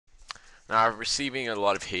Now, I'm receiving a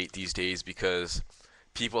lot of hate these days because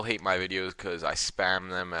people hate my videos because I spam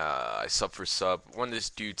them. I sub for sub. One of this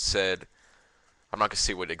dude said, I'm not gonna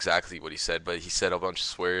say what he said, but he said a bunch of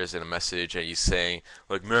swears in a message, and he's saying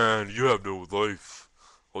like, "Man, you have no life.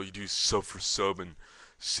 All you do is sub for sub and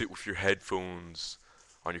sit with your headphones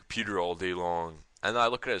on your computer all day long." And then I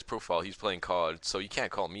look at his profile. He's playing COD, so you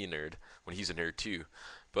can't call me a nerd when he's a nerd too.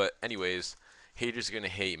 But anyways, haters are gonna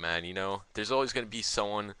hate, man. You know, there's always gonna be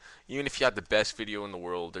someone. Even if you have the best video in the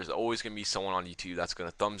world, there's always gonna be someone on YouTube that's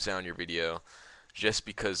gonna thumbs down your video just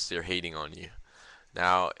because they're hating on you.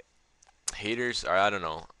 Now, haters are, I don't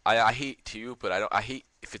know. I hate too, but I hate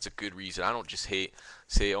if it's a good reason. I don't just hate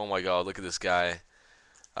say, "Oh my god, look at this guy.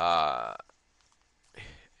 Uh,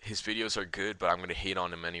 his videos are good, but I'm gonna hate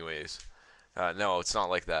on him anyways." No, it's not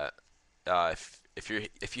like that. If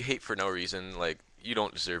you hate for no reason, like, you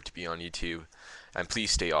don't deserve to be on YouTube, and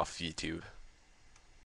please stay off YouTube.